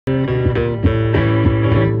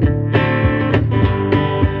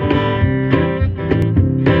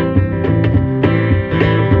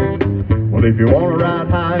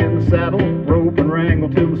jangle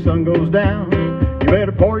till the sun goes down. You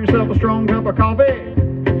better pour yourself a strong cup of coffee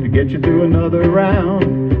to get you through another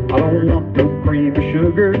round. I don't want no cream or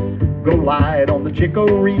sugar, go light on the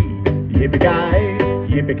chicory.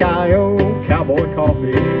 Yippee-ki-yay, Cowboy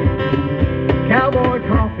Coffee. Cowboy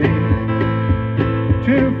Coffee,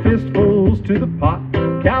 2 fistfuls to the pot.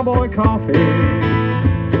 Cowboy Coffee,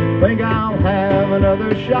 think I'll have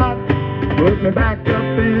another shot. Put me back up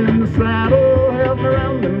in the saddle, help me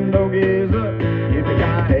round them dogies up.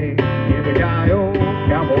 Yippee-ki-yay,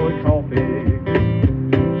 Cowboy Coffee.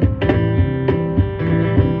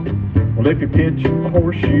 Well, if you pitch a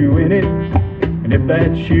horseshoe in it, and if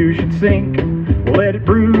that shoe should sink, we'll let it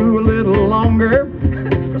brew a little longer,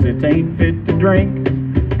 'cause it ain't fit to drink.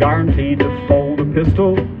 Guaranteed to fold a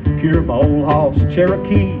pistol, cure my old horse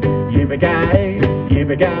Cherokee. Yippee-ki-yay,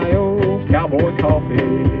 Cowboy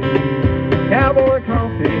Coffee. Cowboy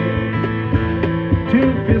Coffee,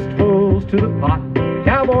 2 fistfuls to the pot.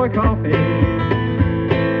 Cowboy Coffee,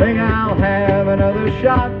 think I'll have another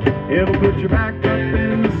shot. It'll put you back up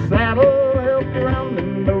in the saddle, help you round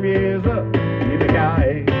them dogies up.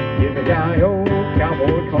 Yippee-ki-yay,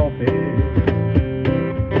 Cowboy Coffee.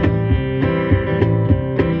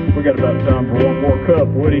 We got about time for one more cup,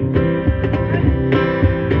 Woody.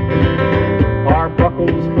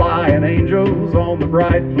 Arbuckles flying angels on the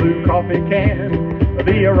bright blue coffee can.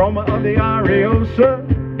 The aroma of the Ariosa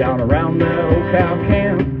down around that old cow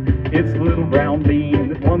camp. It's the little brown bean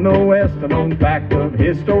that won the West, a known fact of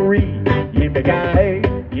history. Yippee-ki-yay,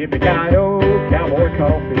 Cowboy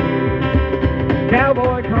Coffee.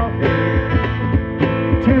 Cowboy Coffee,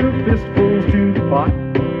 2 fistfuls to the pot.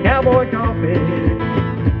 Cowboy Coffee,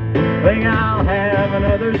 think I'll have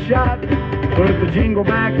another shot. Put the jingle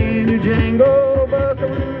back in your jangle,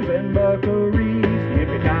 buckaroos and buckarees.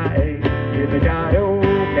 Yippee-ki-yay,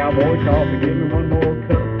 Cowboy Coffee. Give me one more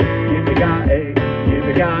cup. Yippee-ki-yay,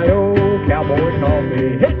 Cowboy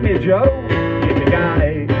Coffee. Hit me, Joe.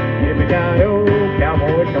 Yippee-ki-yay,